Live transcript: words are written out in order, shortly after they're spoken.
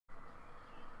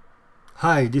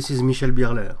Hi, this is Michel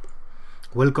Birler.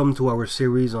 Welcome to our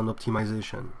series on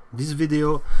optimization. This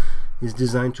video is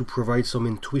designed to provide some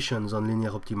intuitions on linear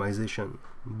optimization,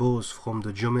 both from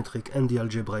the geometric and the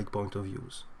algebraic point of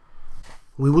views.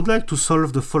 We would like to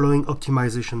solve the following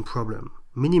optimization problem.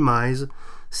 Minimize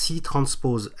C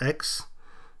transpose X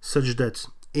such that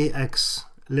AX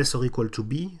less or equal to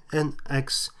B and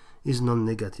X is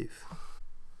non-negative.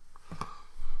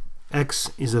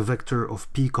 X is a vector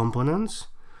of P components.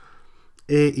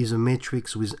 A is a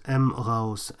matrix with M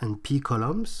rows and P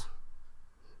columns.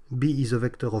 B is a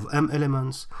vector of M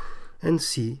elements, and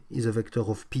C is a vector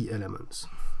of P elements.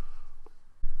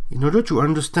 In order to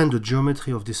understand the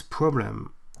geometry of this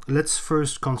problem, let's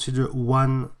first consider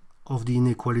one of the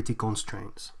inequality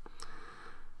constraints.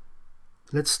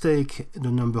 Let's take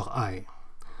the number I.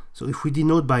 So if we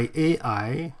denote by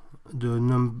AI the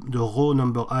row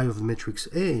number I of the matrix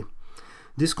A,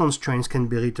 these constraints can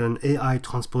be written AI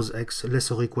transpose X less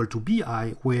or equal to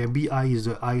BI, where BI is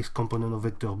the ith component of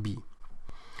vector B.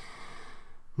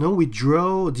 Now we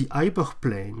draw the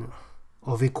hyperplane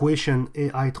of equation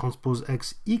AI transpose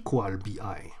X equal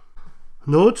BI.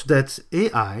 Note that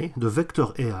AI, the vector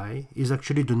AI, is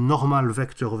actually the normal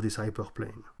vector of this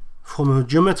hyperplane. From a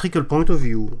geometrical point of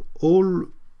view, all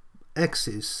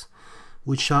x's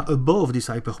which are above this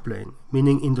hyperplane,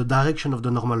 meaning in the direction of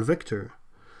the normal vector,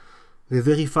 we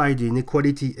verify the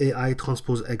inequality AI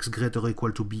transpose X greater or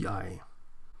equal to BI.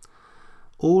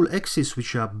 All x's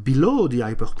which are below the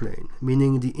hyperplane,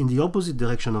 meaning in the opposite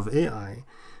direction of AI,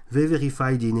 they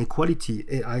verify the inequality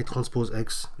AI transpose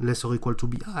X less or equal to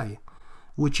BI,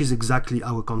 which is exactly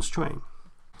our constraint.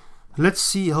 Let's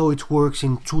see how it works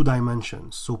in two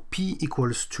dimensions. So P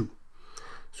equals 2.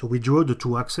 So we draw the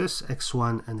two axes,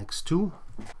 x1 and x2.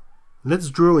 Let's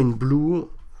draw in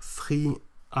blue three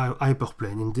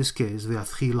hyperplane. In this case, there are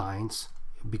three lines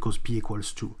because P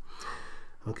equals 2.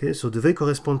 Okay, so they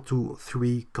correspond to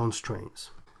three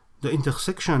constraints. The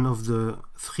intersection of the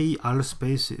three hull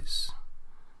spaces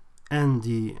and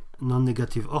the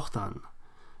non-negative orthan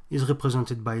is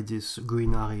represented by this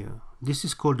green area. This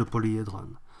is called the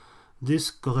polyhedron.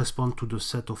 This corresponds to the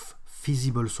set of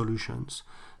feasible solutions,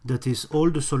 that is, all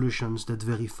the solutions that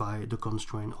verify the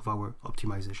constraint of our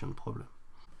optimization problem.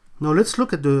 Now let's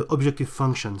look at the objective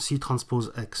function C transpose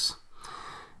X,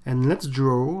 and let's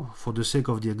draw, for the sake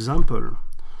of the example,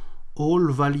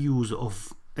 all values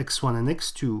of x1 and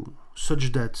x2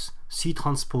 such that C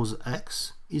transpose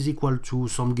X is equal to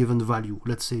some given value,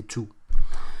 let's say 2.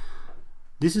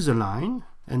 This is a line,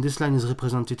 and this line is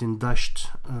represented in dashed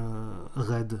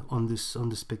red on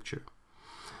this picture.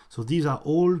 So these are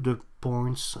all the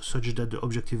points such that the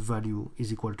objective value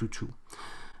is equal to 2.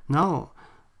 Now,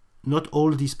 not all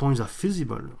these points are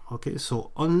feasible, okay?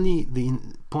 So only the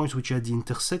points which are at the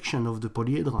intersection of the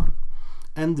polyhedron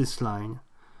and this line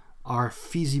are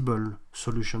feasible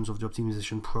solutions of the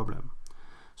optimization problem.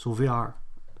 So they are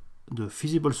the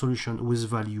feasible solution with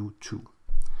value 2.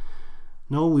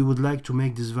 Now we would like to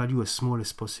make this value as small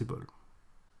as possible.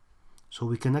 So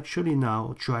we can actually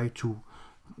now try to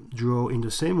draw in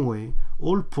the same way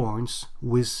all points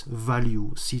with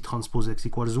value C transpose X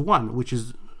equals 1, which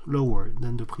is lower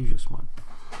than the previous one.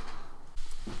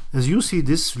 As you see,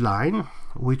 this line,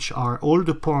 which are all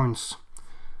the points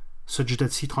such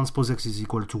that C transpose X is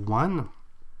equal to 1,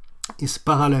 is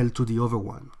parallel to the other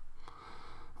one.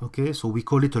 Okay, so we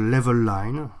call it a level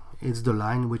line. It's the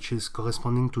line which is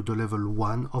corresponding to the level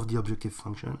 1 of the objective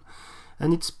function,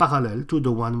 and it's parallel to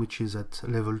the one which is at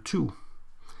level 2.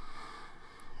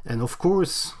 And of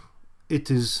course, it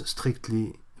is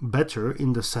strictly better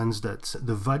in the sense that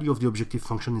the value of the objective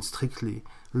function is strictly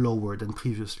lower than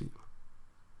previously.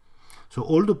 So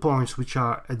all the points which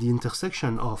are at the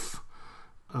intersection of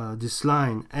this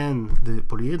line and the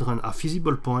polyhedron are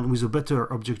feasible points with a better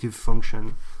objective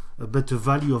function, a better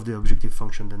value of the objective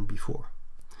function than before.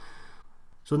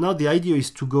 So now the idea is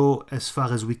to go as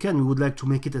far as we can. We would like to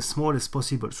make it as small as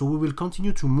possible. So we will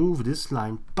continue to move this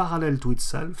line parallel to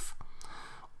itself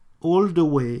all the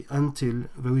way until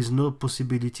there is no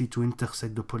possibility to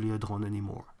intersect the polyhedron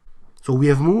anymore. So we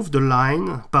have moved the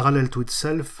line parallel to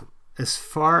itself as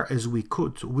far as we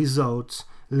could without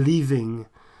leaving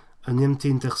an empty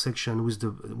intersection with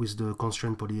the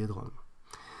constraint polyhedron.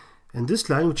 And this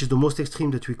line, which is the most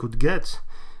extreme that we could get,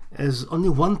 has only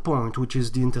one point which is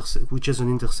an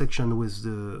intersection with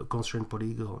the constraint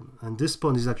polyhedron, and this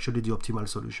point is actually the optimal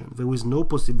solution. There is no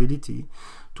possibility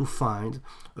to find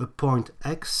a point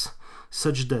X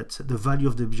such that the value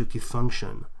of the objective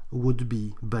function would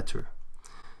be better,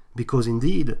 because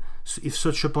indeed, if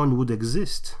such a point would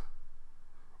exist,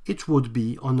 it would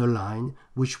be on a line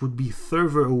which would be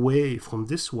further away from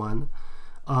this one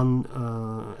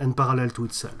and parallel to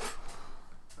itself.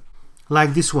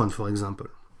 Like this one, for example.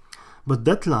 But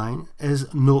that line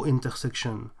has no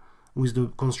intersection with the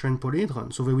constraint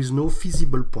polyhedron, so there is no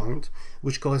feasible point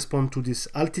which corresponds to this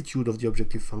altitude of the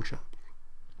objective function.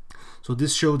 So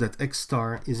this shows that X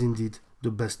star is indeed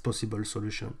the best possible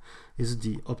solution, is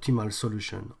the optimal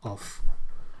solution of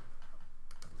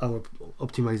our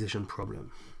optimization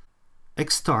problem.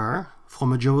 X star,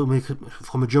 from a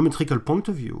geometrical point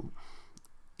of view,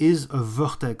 is a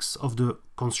vertex of the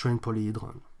constraint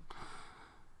polyhedron.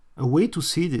 A way to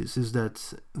see this is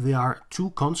that there are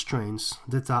two constraints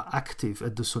that are active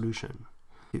at the solution.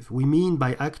 We mean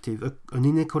by active an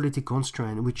inequality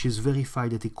constraint which is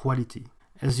verified at equality.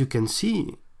 As you can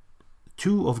see,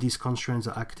 two of these constraints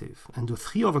are active, and the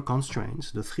three other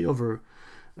constraints, the three other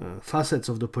facets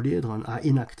of the polyhedron are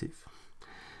inactive.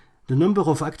 The number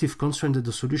of active constraints at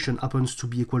the solution happens to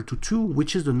be equal to 2,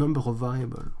 which is the number of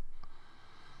variables.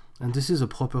 And this is a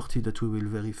property that we will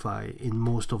verify in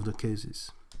most of the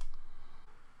cases.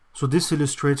 So this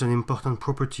illustrates an important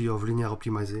property of linear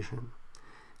optimization.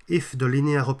 If the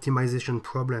linear optimization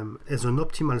problem has an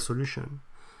optimal solution,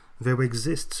 there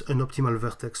exists an optimal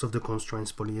vertex of the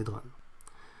constraints polyhedron.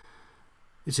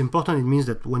 It's important. It means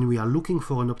that when we are looking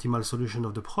for an optimal solution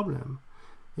of the problem,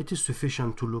 it is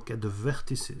sufficient to look at the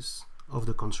vertices of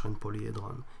the constraint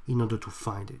polyhedron in order to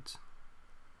find it.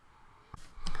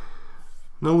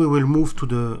 Now we will move to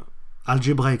the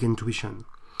algebraic intuition.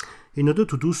 In order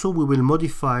to do so, we will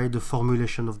modify the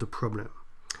formulation of the problem.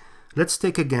 Let's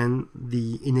take again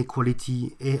the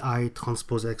inequality AI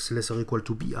transpose X less or equal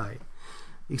to BI.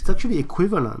 It's actually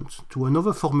equivalent to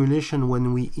another formulation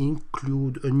when we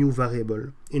include a new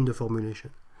variable in the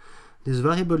formulation. This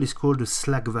variable is called the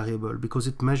slack variable because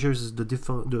it measures the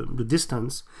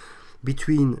distance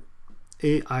between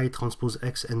AI transpose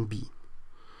X and B.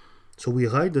 So we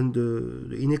write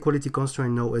the inequality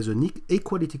constraint now as an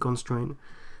equality constraint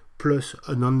plus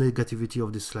a non-negativity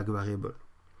of the slack variable.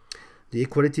 The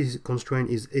equality constraint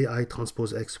is AI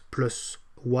transpose X plus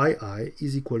YI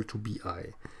is equal to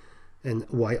BI, and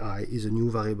YI is a new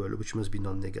variable which must be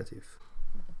non-negative.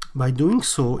 By doing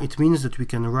so, it means that we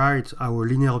can write our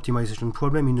linear optimization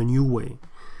problem in a new way.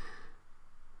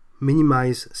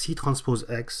 Minimize C transpose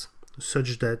X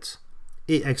such that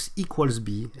AX equals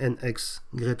B and X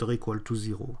greater or equal to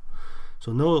 0.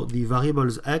 So now the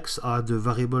variables X are the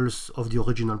variables of the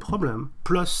original problem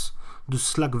plus the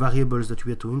slack variables that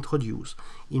we had to introduce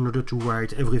in order to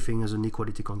write everything as an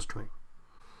equality constraint.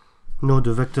 Now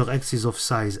the vector X is of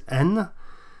size n,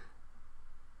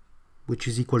 which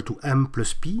is equal to m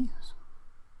plus p.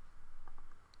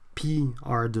 P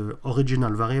are the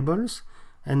original variables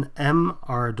and m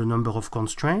are the number of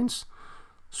constraints.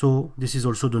 So this is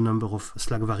also the number of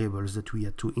slack variables that we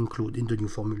had to include in the new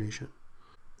formulation.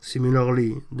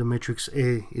 Similarly, the matrix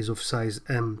A is of size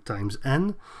m times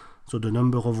n, so the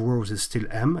number of rows is still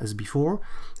m as before,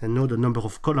 and now the number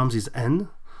of columns is n,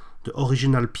 the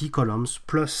original p columns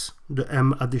plus the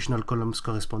m additional columns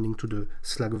corresponding to the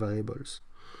slack variables.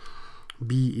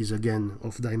 B is again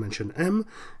of dimension m,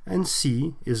 and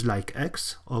C is like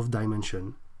X of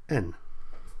dimension n.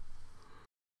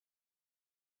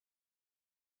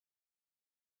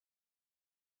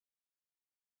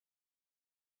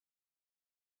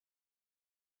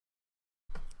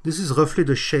 This is roughly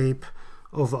the shape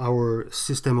of our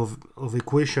system of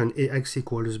equation AX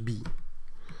equals B.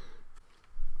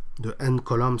 The n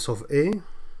columns of A,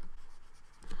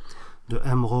 the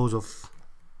m rows of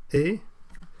A,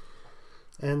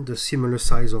 and the similar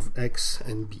size of X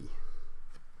and B.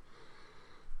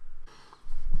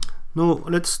 Now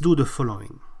let's do the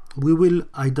following. We will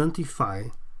identify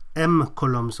m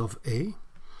columns of A,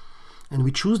 and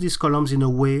we choose these columns in a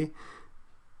way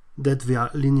that they are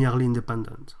linearly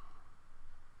independent.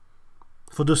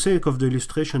 For the sake of the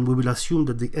illustration, we will assume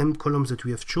that the m columns that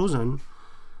we have chosen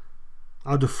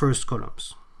are the first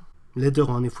columns. Later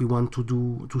on, if we want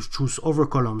to choose other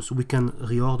columns, we can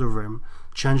reorder them,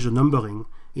 change the numbering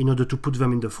in order to put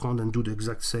them in the front and do the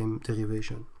exact same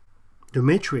derivation. The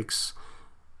matrix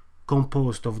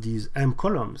composed of these m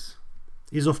columns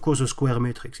is of course a square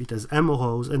matrix. It has m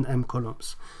rows and m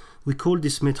columns. We call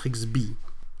this matrix B.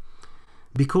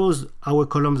 Because our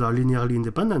columns are linearly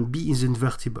independent, B is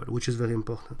invertible, which is very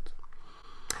important.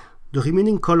 The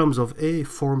remaining columns of A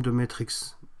form the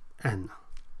matrix N.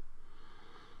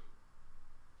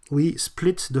 We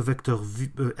split the vector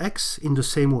X in the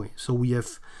same way. So we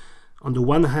have, on the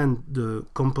one hand, the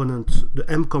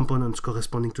M components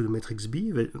corresponding to the matrix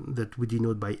B that we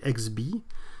denote by XB,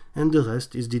 and the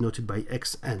rest is denoted by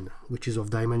XN, which is of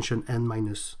dimension n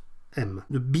minus m.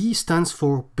 The b stands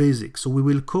for basic, so we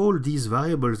will call these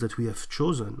variables that we have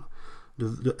chosen,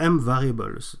 the m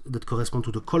variables that correspond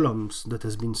to the columns that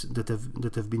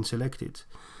have been selected.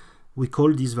 We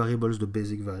call these variables the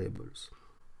basic variables.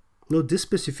 Now this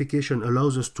specification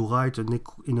allows us to write in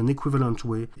an equivalent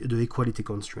way the equality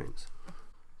constraints.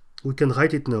 We can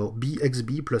write it now: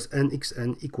 bxb plus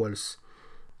nxn equals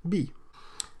b.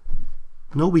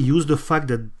 Now we use the fact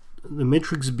that the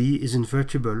matrix B is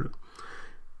invertible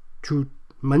to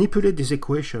manipulate this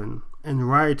equation and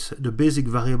write the basic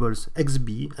variables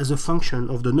xb as a function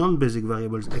of the non-basic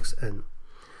variables xn.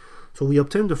 So we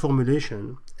obtain the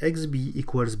formulation xb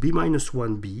equals b minus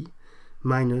 1b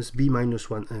minus b minus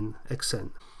 1n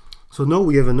xn. So now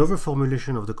we have another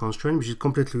formulation of the constraint which is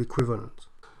completely equivalent.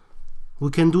 We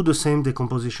can do the same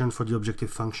decomposition for the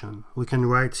objective function. We can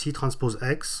write C transpose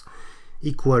x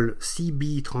equal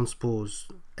CB transpose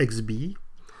XB,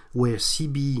 where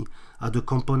CB are the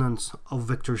components of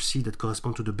vector C that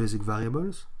correspond to the basic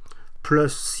variables,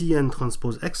 plus Cn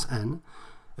transpose Xn,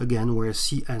 again where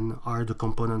Cn are the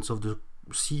components of the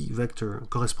C vector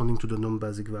corresponding to the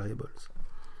non-basic variables.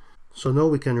 So now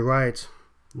we can write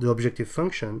the objective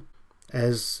function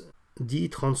as D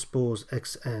transpose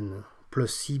Xn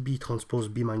plus CB transpose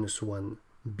B minus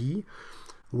 1b,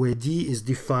 where D is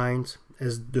defined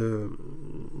as the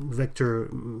vector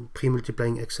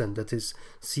pre-multiplying Xn, that is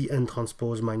Cn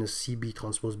transpose minus CB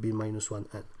transpose B minus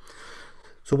 1n.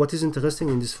 So what is interesting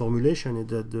in this formulation is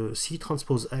that the C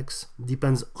transpose X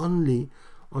depends only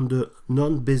on the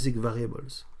non-basic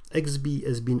variables. XB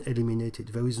has been eliminated.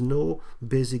 There is no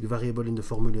basic variable in the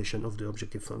formulation of the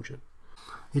objective function.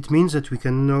 It means that we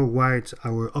can now write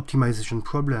our optimization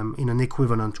problem in an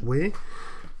equivalent way.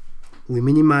 We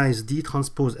minimize D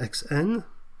transpose Xn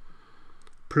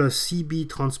plus CB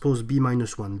transpose B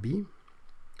minus 1b,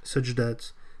 such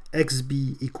that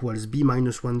XB equals B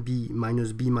minus 1b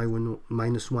minus B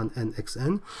minus 1n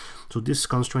xn. So this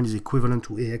constraint is equivalent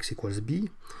to AX equals B,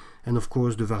 and of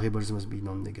course the variables must be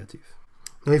non-negative.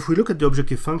 Now if we look at the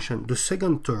objective function, the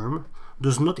second term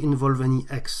does not involve any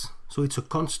x, so it's a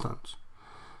constant.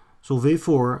 So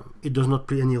therefore, it does not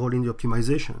play any role in the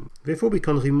optimization. Therefore, we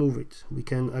can remove it. We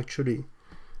can actually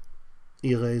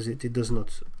erase it. It does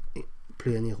not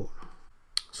play any role.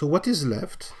 So what is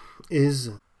left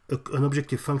is an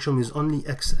objective function with only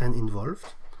xn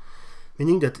involved,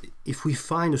 meaning that if we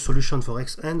find a solution for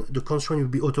xn, the constraint will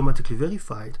be automatically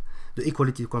verified, the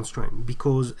equality constraint,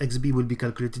 because xb will be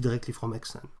calculated directly from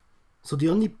xn. So the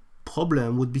only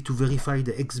problem would be to verify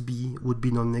the xb would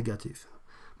be non-negative.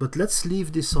 But let's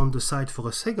leave this on the side for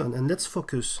a second and let's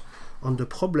focus on the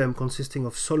problem consisting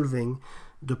of solving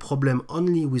the problem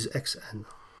only with xn.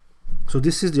 So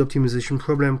this is the optimization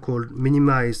problem called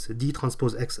minimize D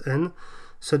transpose Xn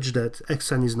such that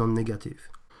Xn is non-negative.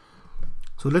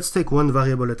 So let's take one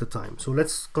variable at a time. So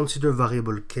let's consider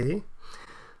variable k.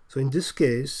 So in this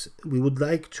case, we would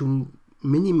like to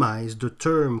minimize the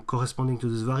term corresponding to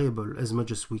this variable as much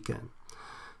as we can.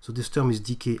 So this term is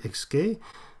dk xk,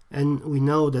 and we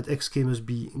know that xk must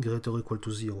be greater or equal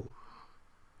to 0.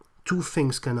 Two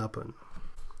things can happen.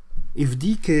 If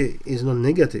dk is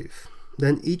non-negative,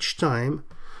 then each time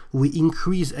we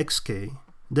increase xk,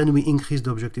 then we increase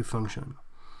the objective function.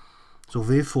 So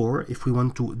therefore, if we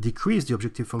want to decrease the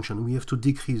objective function, we have to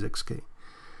decrease xk.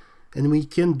 And we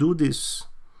can do this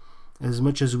as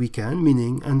much as we can,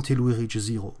 meaning until we reach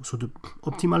 0. So the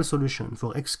optimal solution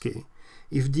for xk,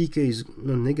 if dk is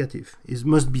non-negative,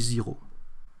 must be 0.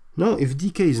 Now, if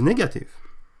dk is negative,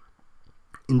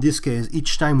 in this case,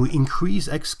 each time we increase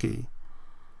xk,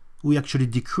 we actually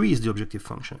decrease the objective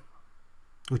function,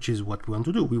 which is what we want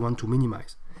to do. We want to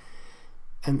minimize.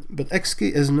 But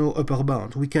xk has no upper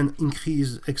bound. We can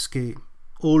increase xk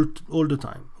all the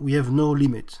time. We have no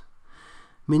limit,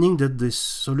 meaning that this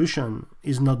solution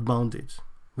is not bounded.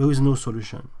 There is no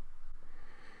solution.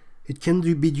 It can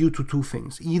be due to two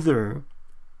things. Either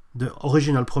the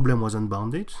original problem was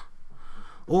unbounded,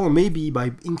 or maybe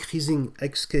by increasing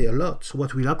xk a lot,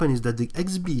 what will happen is that the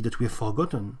xb that we have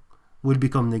forgotten will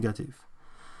become negative.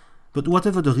 But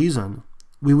whatever the reason,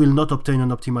 we will not obtain an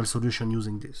optimal solution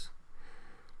using this.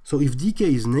 So if dk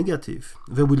is negative,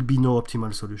 there will be no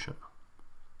optimal solution.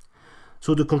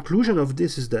 So the conclusion of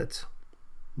this is that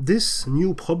this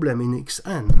new problem in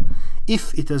xn,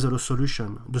 if it has a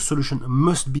solution, the solution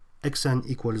must be xn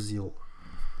equals 0.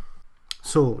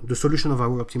 So the solution of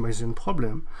our optimization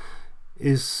problem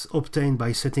is obtained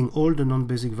by setting all the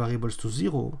non-basic variables to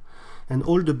 0 and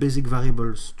all the basic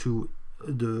variables to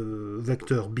the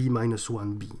vector b minus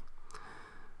 1b.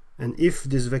 And if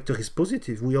this vector is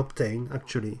positive, we obtain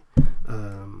actually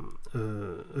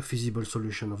a feasible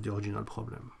solution of the original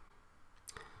problem.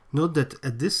 Note that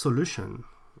at this solution,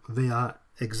 there are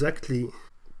exactly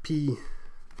P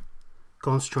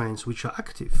constraints which are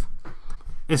active.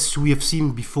 As we have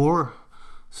seen before,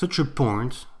 such a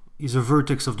point is a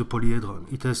vertex of the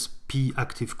polyhedron. It has P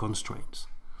active constraints.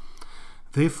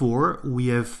 Therefore, we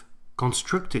have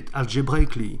constructed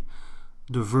algebraically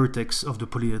the vertex of the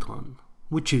polyhedron,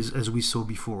 which is, as we saw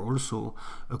before, also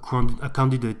a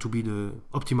candidate to be the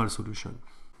optimal solution.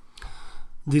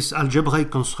 This algebraic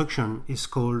construction is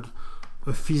called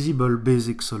a feasible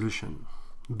basic solution.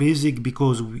 Basic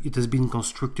because it has been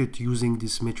constructed using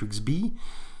this matrix B,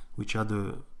 which are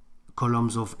the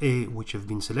columns of A which have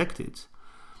been selected,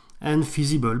 and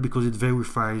feasible because it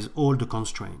verifies all the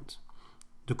constraints.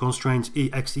 The constraints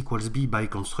Ax equals b by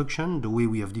construction, the way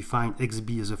we have defined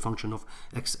xb as a function of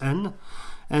xn,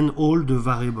 and all the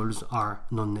variables are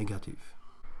non-negative.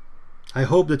 I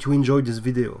hope that you enjoyed this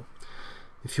video.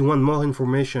 If you want more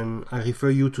information, I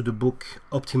refer you to the book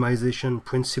Optimization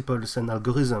Principles and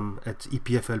Algorithm at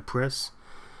EPFL Press,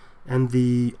 and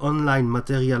the online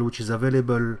material which is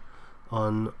available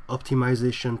on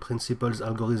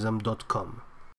optimizationprinciplesalgorithm.com.